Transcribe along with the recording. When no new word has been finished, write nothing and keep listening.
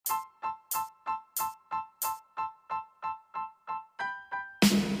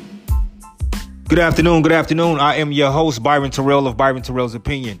Good afternoon. Good afternoon. I am your host, Byron Terrell of Byron Terrell's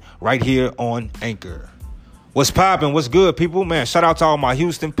Opinion, right here on Anchor. What's popping? What's good, people? Man, shout out to all my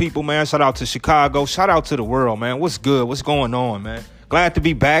Houston people, man. Shout out to Chicago. Shout out to the world, man. What's good? What's going on, man? Glad to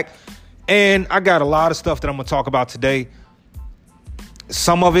be back. And I got a lot of stuff that I'm going to talk about today.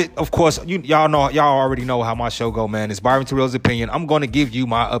 Some of it, of course, y'all already know how my show go, man. It's Byron Terrell's Opinion. I'm going to give you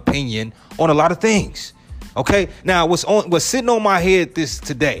my opinion on a lot of things. Okay? Now, what's sitting on my head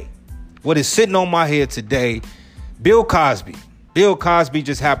today? What is sitting on my head today, Bill Cosby. Bill Cosby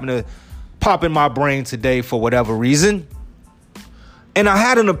just happened to pop in my brain today for whatever reason. And I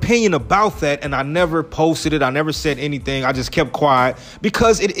had an opinion about that, and I never posted it. I never said anything. I just kept quiet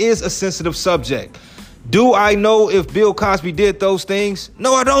because it is a sensitive subject. Do I know if Bill Cosby did those things?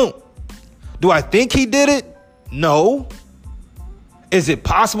 No, I don't. Do I think he did it? No. Is it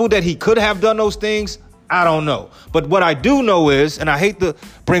possible that he could have done those things? I don't know. But what I do know is, and I hate to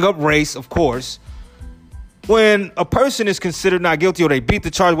bring up race, of course, when a person is considered not guilty or they beat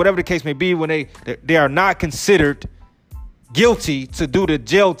the charge, whatever the case may be, when they are not considered guilty to do the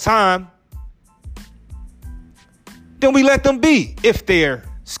jail time, then we let them be if their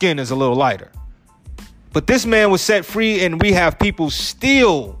skin is a little lighter. But this man was set free, and we have people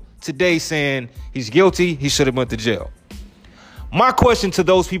still today saying he's guilty, he should have went to jail. My question to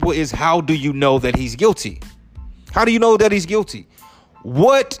those people is, how do you know that he's guilty? How do you know that he's guilty?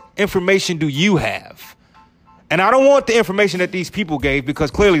 What information do you have? And I don't want the information that these people gave,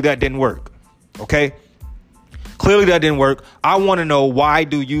 because clearly that didn't work. Okay? Clearly that didn't work. I want to know, why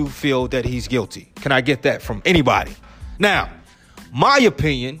do you feel that he's guilty? Can I get that from anybody? Now, my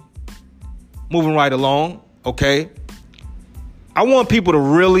opinion, moving right along, okay? I want people to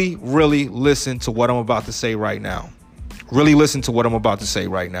really, really listen to what I'm about to say right now. Really listen to what I'm about to say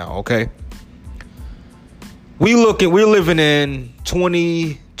right now, okay? We're living in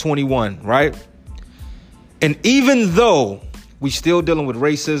 2021, right? And even though we still dealing with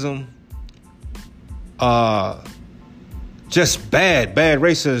racism, just bad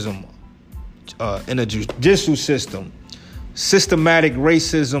racism in the judicial system, systematic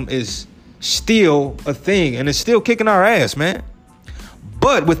racism is still a thing, and it's still kicking our ass, man.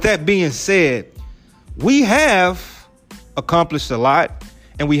 But with that being said, we have accomplished a lot,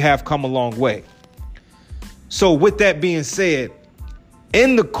 and we have come a long way. So with that being said,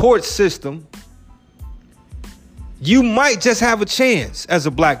 in the court system, you might just have a chance as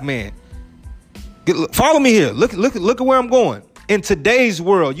a black man. Follow me here. Look at where I'm going. In today's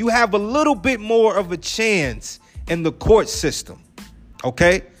world, you have a little bit more of a chance in the court system.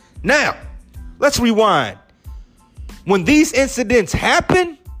 Okay? Now, let's rewind. When these incidents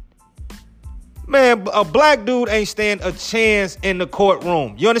happen, man, a black dude ain't stand a chance in the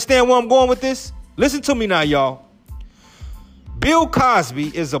courtroom. You understand where I'm going with this? Listen to me now, y'all. Bill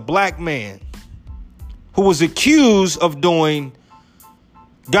Cosby is a black man who was accused of doing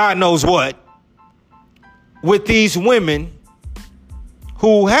God knows what with these women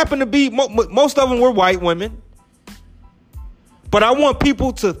who happen to be, most of them were white women. But I want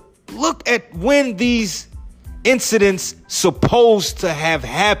people to look at when these incidents supposed to have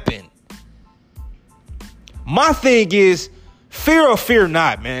happened. My thing is, fear or fear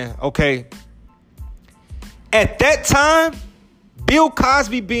not, man, okay? At that time, Bill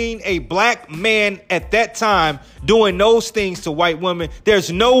Cosby being a black man at that time doing those things to white women,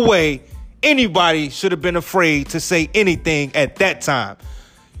 there's no way anybody should have been afraid to say anything at that time.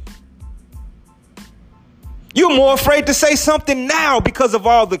 You're more afraid to say something now because of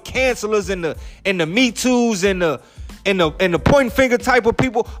all the cancelers and the Me Too's and the pointing finger type of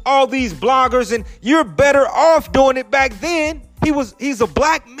people, all these bloggers, and you're better off doing it back then. He's a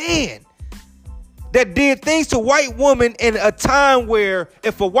black man that did things to white women in a time where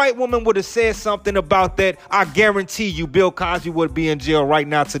if a white woman would have said something about that, I guarantee you Bill Cosby would be in jail right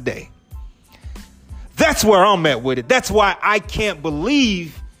now today. That's where I'm at with it. That's why I can't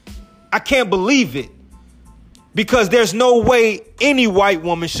believe it. Because there's no way any white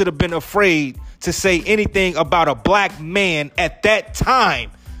woman should have been afraid to say anything about a black man at that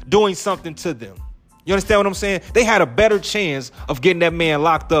time doing something to them. You understand what I'm saying? They had a better chance of getting that man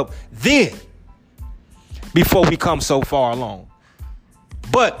locked up then, before we come so far along.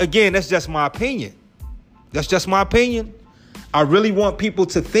 But again, that's just my opinion. That's just my opinion. I really want people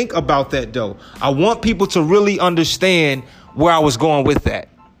to think about that, though. I want people to really understand where I was going with that.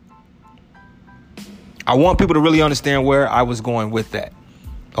 I want people to really understand where I was going with that.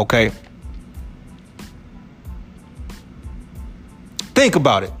 Okay? Think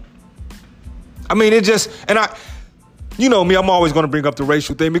about it. I mean, it just, and you know me, I'm always going to bring up the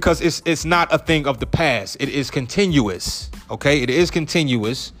racial thing because it's not a thing of the past. It is continuous. Okay? It is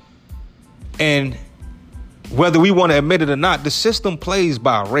continuous. And whether we want to admit it or not, the system plays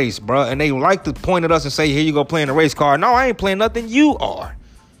by race, bro. And they like to point at us and say, here you go playing a race card. No, I ain't playing nothing. You are.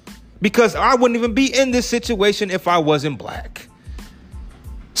 Because I wouldn't even be in this situation if I wasn't black.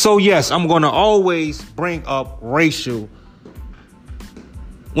 So, yes, I'm going to always bring up racial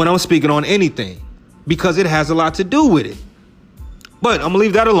when I'm speaking on anything because it has a lot to do with it. But I'm going to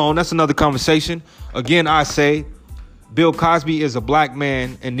leave that alone. That's another conversation. Again, I say Bill Cosby is a black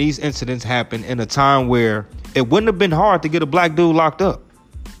man, and these incidents happened in a time where it wouldn't have been hard to get a black dude locked up.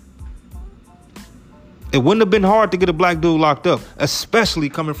 It wouldn't have been hard to get a black dude locked up, especially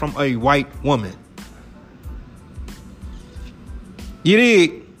coming from a white woman. You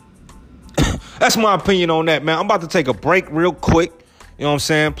dig? That's my opinion on that, man. I'm about to take a break real quick. You know what I'm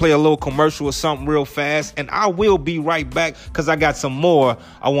saying? Play a little commercial or something real fast. And I will be right back because I got some more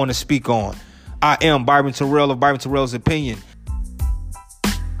I want to speak on. I am Byron Terrell of Byron Terrell's Opinion.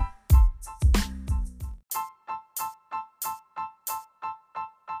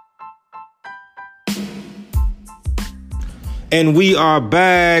 And we are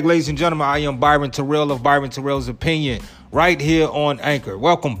back, ladies and gentlemen. I am Byron Terrell of Byron Terrell's Opinion right here on Anchor.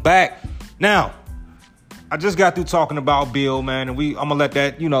 Welcome back. Now, I just got through talking about Bill, man, and I'm gonna let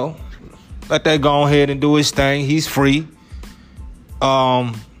that, let that go ahead and do his thing. He's free.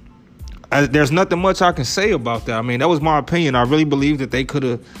 There's nothing much I can say about that. I mean, that was my opinion. I really believe that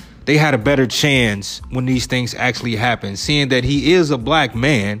they had a better chance when these things actually happened. Seeing that he is a black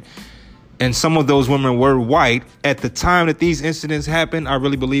man and some of those women were white at the time that these incidents happened, I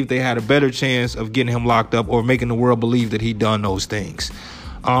really believe they had a better chance of getting him locked up or making the world believe that he done those things.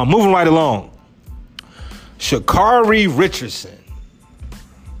 Moving right along. Sha'Carri Richardson.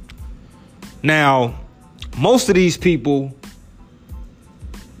 Now, most of these people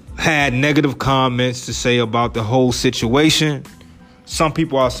had negative comments to say about the whole situation. Some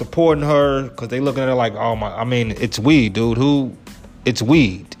people are supporting her because they looking at her like, it's weed, dude. It's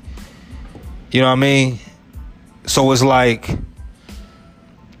weed. You know what I mean? So it's like,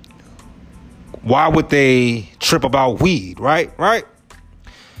 why would they trip about weed, right?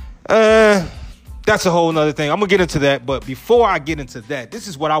 That's a whole nother thing. I'm going to get into that. But before I get into that, this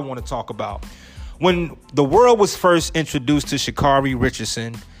is what I want to talk about. When the world was first introduced to Sha'Carri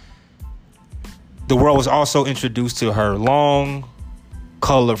Richardson, the world was also introduced to her long,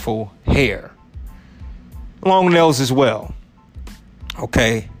 colorful hair. Long nails as well.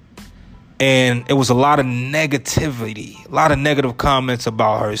 Okay. And it was a lot of negativity, a lot of negative comments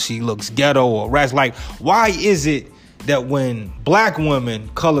about her. She looks ghetto or ratchet. Like, why is it that when black women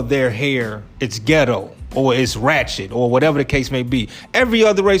color their hair, it's ghetto or it's ratchet or whatever the case may be? Every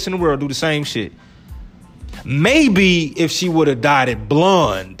other race in the world do the same shit. Maybe if she would have dyed it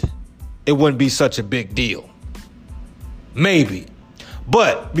blonde, it wouldn't be such a big deal. Maybe.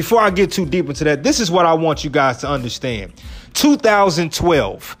 But before I get too deep into that, this is what I want you guys to understand.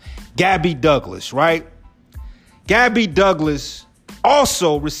 2012, Gabby Douglas, right? Gabby Douglas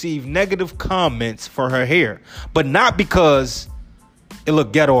also received negative comments for her hair, but not because it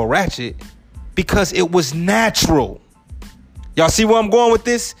looked ghetto or ratchet, because it was natural. Y'all see where I'm going with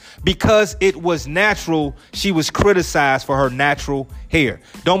this? Because it was natural, she was criticized for her natural hair.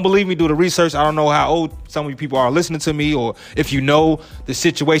 Don't believe me? Do the research. I don't know how old some of you people are listening to me or if you know the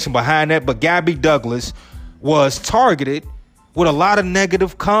situation behind that, but Gabby Douglas was targeted with a lot of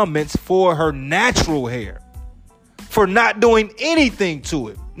negative comments for her natural hair, for not doing anything to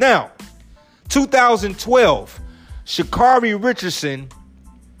it. Now, 2012, Sha'Carri Richardson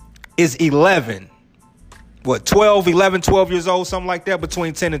is 11 years old, something like that,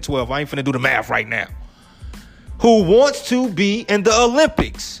 between 10 and 12. I ain't finna do the math right now. Who wants to be in the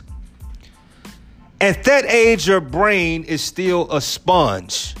Olympics. At that age, your brain is still a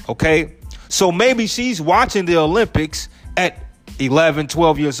sponge, okay? So maybe she's watching the Olympics at 11,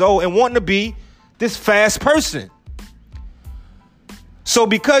 12 years old and wanting to be this fast person. So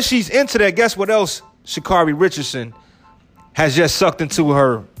because she's into that, guess what else Sha'Carri Richardson has just sucked into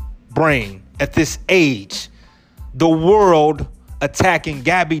her brain at this age? The world attacking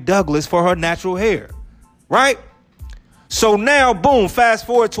Gabby Douglas for her natural hair, right? So now, boom, fast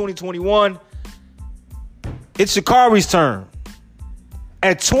forward 2021, it's Sha'Carri's turn.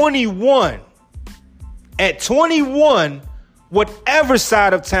 At 21, whatever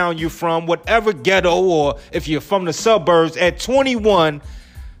side of town you're from, whatever ghetto, or if you're from the suburbs, at 21,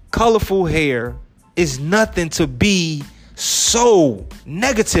 colorful hair is nothing to be so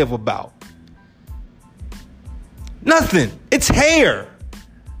negative about. Nothing. It's hair.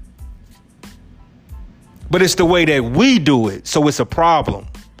 But it's the way that we do it, so it's a problem.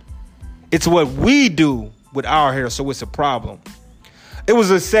 It's what we do with our hair, so it's a problem. It was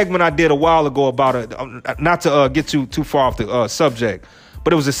a segment I did a while ago about it. Not to get too far off the subject,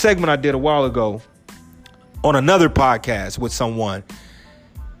 but it was a segment I did a while ago on another podcast with someone.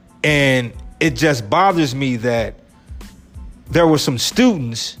 And it just bothers me that there were some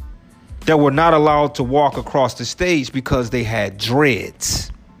students that were not allowed to walk across the stage because they had dreads.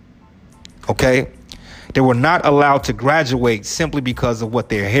 Okay? They were not allowed to graduate simply because of what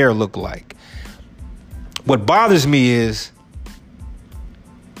their hair looked like. What bothers me is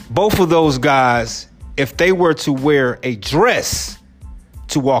both of those guys, if they were to wear a dress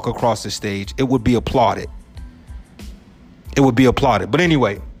to walk across the stage, it would be applauded. It would be applauded. But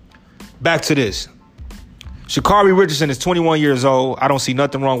anyway, back to this. Sha'Carri Richardson is 21 years old. I don't see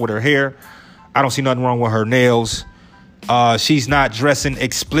nothing wrong with her hair. I don't see nothing wrong with her nails. She's not dressing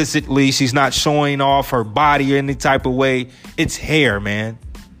explicitly. She's not showing off her body any type of way. It's hair, man.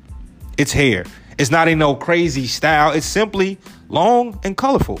 It's hair. It's not in no crazy style. It's simply long and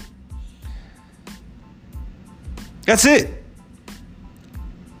colorful. That's it.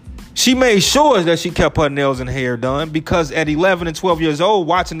 She made sure that she kept her nails and hair done because at 11 and 12 years old,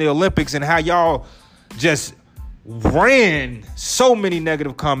 watching the Olympics and how y'all just ran so many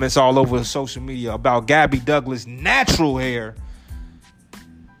negative comments all over social media about Gabby Douglas' natural hair.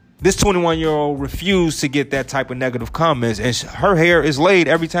 This 21-year-old refused to get that type of negative comments, and her hair is laid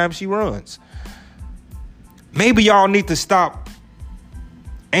every time she runs. Maybe y'all need to stop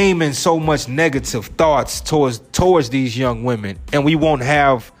aiming so much negative thoughts towards these young women, and we won't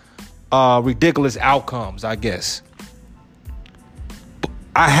have ridiculous outcomes, I guess.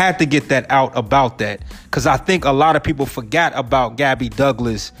 I had to get that out about that because I think a lot of people forgot about Gabby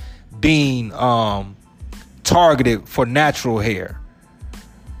Douglas being targeted for natural hair.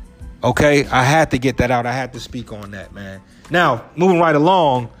 Okay, I had to get that out. I had to speak on that, man. Now, moving right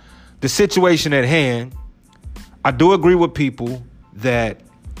along, the situation at hand, I do agree with people that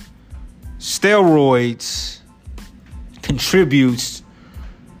steroids contributes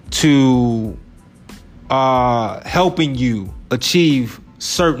to helping you achieve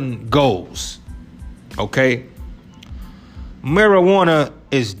certain goals. Okay? Marijuana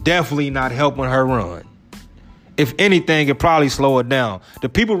is definitely not helping her run. If anything, it probably slow her down. The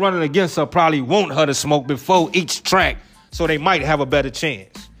people running against her probably want her to smoke before each track so they might have a better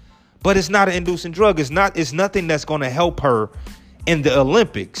chance. But it's not an inducing drug. It's nothing that's going to help her in the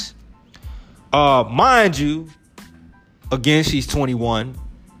Olympics. Mind you, again, she's 21.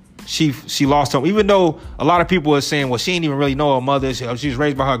 She lost her, even though a lot of people are saying, well, she didn't even really know her mother. She was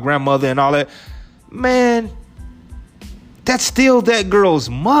raised by her grandmother and all that. Man, that's still that girl's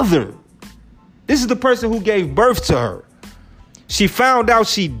mother. This is the person who gave birth to her. She found out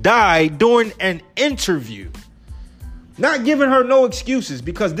she died during an interview. Not giving her no excuses,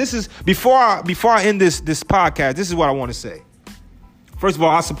 because this is before I end this podcast, this is what I want to say. First of all,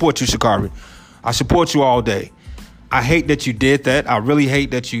 I support you, Sha'Carri. I support you all day. I hate that you did that. I really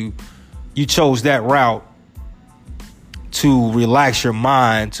hate that you chose that route to relax your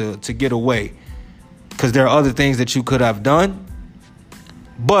mind, to get away, because there are other things that you could have done.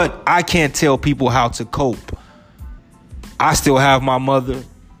 But I can't tell people how to cope. I still have my mother.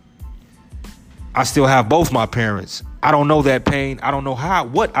 I still have both my parents. I don't know that pain. I don't know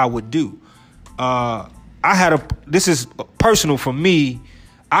what I would do. This is personal for me.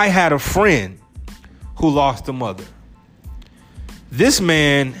 I had a friend who lost a mother. This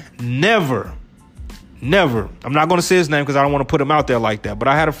man never, I'm not going to say his name because I don't want to put him out there like that, but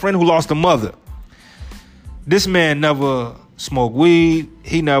I had a friend who lost a mother. This man never smoked weed.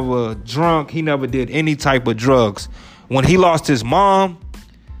 He never drunk. He never did any type of drugs. When he lost his mom,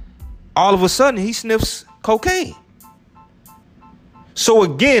 all of a sudden he sniffs cocaine. So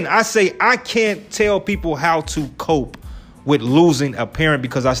again, I say I can't tell people how to cope with losing a parent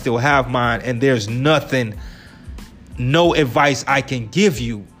because I still have mine, and there's no advice I can give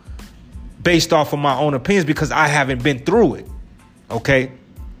you based off of my own opinions because I haven't been through it. Okay?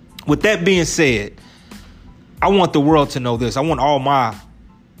 With that being said, I want the world to know this. I want all my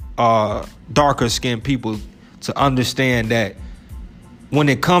darker skinned people to understand that when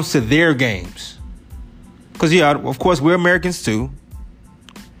it comes to their games, because yeah, of course we're Americans too,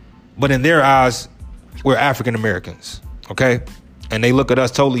 but in their eyes, we're African Americans, okay? And they look at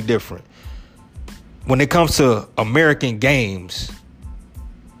us totally different. When it comes to American games,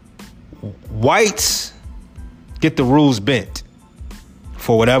 whites get the rules bent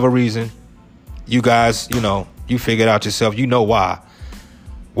for whatever reason. You guys, you figure it out yourself. You know why.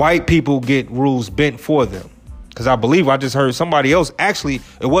 White people get rules bent for them. Because I believe I just heard somebody else, actually,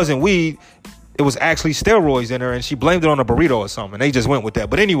 it wasn't weed, it was actually steroids in her, and she blamed it on a burrito or something. They just went with that.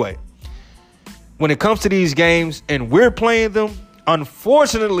 But anyway, when it comes to these games and we're playing them,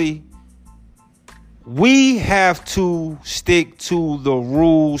 unfortunately, we have to stick to the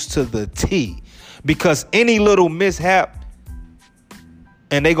rules to the T, because any little mishap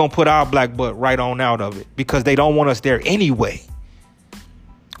and they gonna put our black butt right on out of it, because they don't want us there anyway,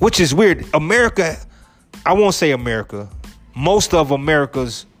 which is weird. America, I won't say America, most of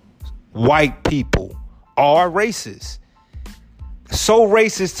America's white people are racist. So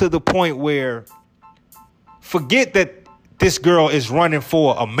racist to the point where, forget that this girl is running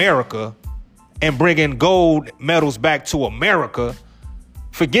for America and bringing gold medals back to America.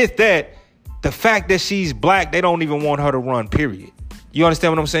 Forget that. The fact that she's black, they don't even want her to run, period. You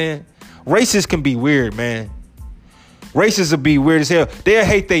understand what I'm saying? Racists can be weird, man. Racists will be weird as hell. They'll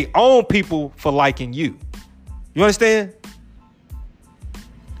hate their own people for liking you. You understand?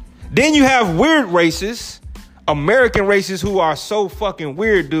 Then you have weird racists, American racists, who are so fucking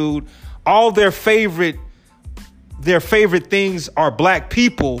weird, dude. All their favorite things are black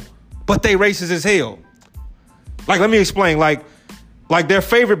people, but they racist as hell. Like, let me explain. Like their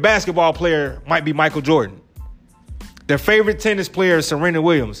favorite basketball player might be Michael Jordan. Their favorite tennis player is Serena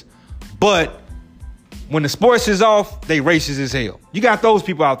Williams. But when the sports is off, they racist as hell. You got those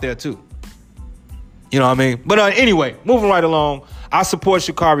people out there too. You know what I mean? But anyway, moving right along, I support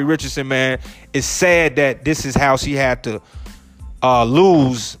Sha'Carri Richardson, man. It's sad that this is how she had to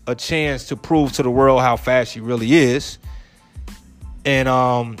lose a chance to prove to the world how fast she really is. And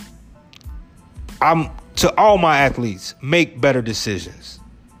I'm to all my athletes, make better decisions.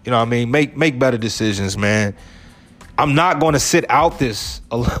 You know what I mean? Make better decisions, man. I'm not going to sit out this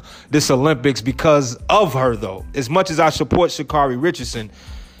Olympics because of her, though. As much as I support Sha'Carri Richardson,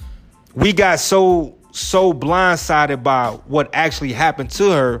 we got so blindsided by what actually happened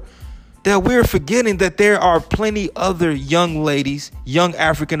to her that we're forgetting that there are plenty other young ladies, young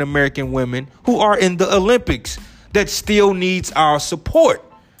African-American women who are in the Olympics that still needs our support.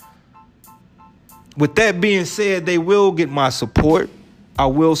 With that being said, they will get my support. I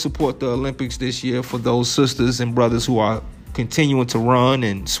will support the Olympics this year for those sisters and brothers who are continuing to run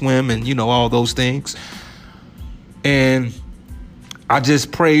and swim and, you know, all those things. And I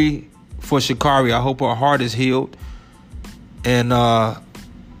just pray for Sha'Carri. I hope her heart is healed. And I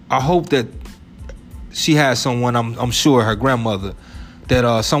hope that she has someone, I'm sure her grandmother,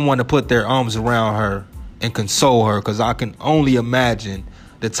 that someone to put their arms around her and console her, because I can only imagine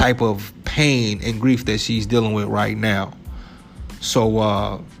the type of pain and grief that she's dealing with right now.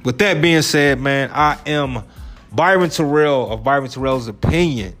 So with that being said, man, I am Byron Terrell of Byron Terrell's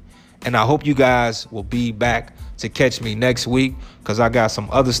Opinion, and I hope you guys will be back to catch me next week, because I got some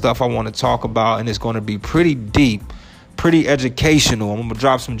other stuff I want to talk about, and it's going to be pretty deep, pretty educational. I'm going to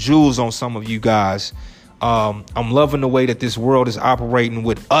drop some jewels on some of you guys. I'm loving the way that this world is operating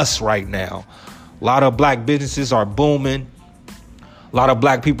with us right now. A lot of black businesses are booming. A lot of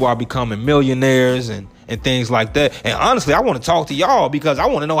black people are becoming millionaires and things like that. And honestly, I want to talk to y'all because I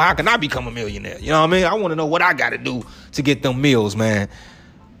want to know, how can I become a millionaire? You know what I mean? I want to know what I got to do to get them meals, man.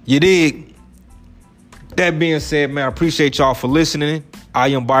 You dig? That being said, man, I appreciate y'all for listening. I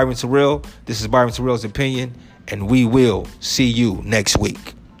am Byron Terrell. This is Byron Terrell's Opinion, and we will see you next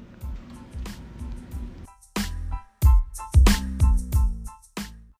week.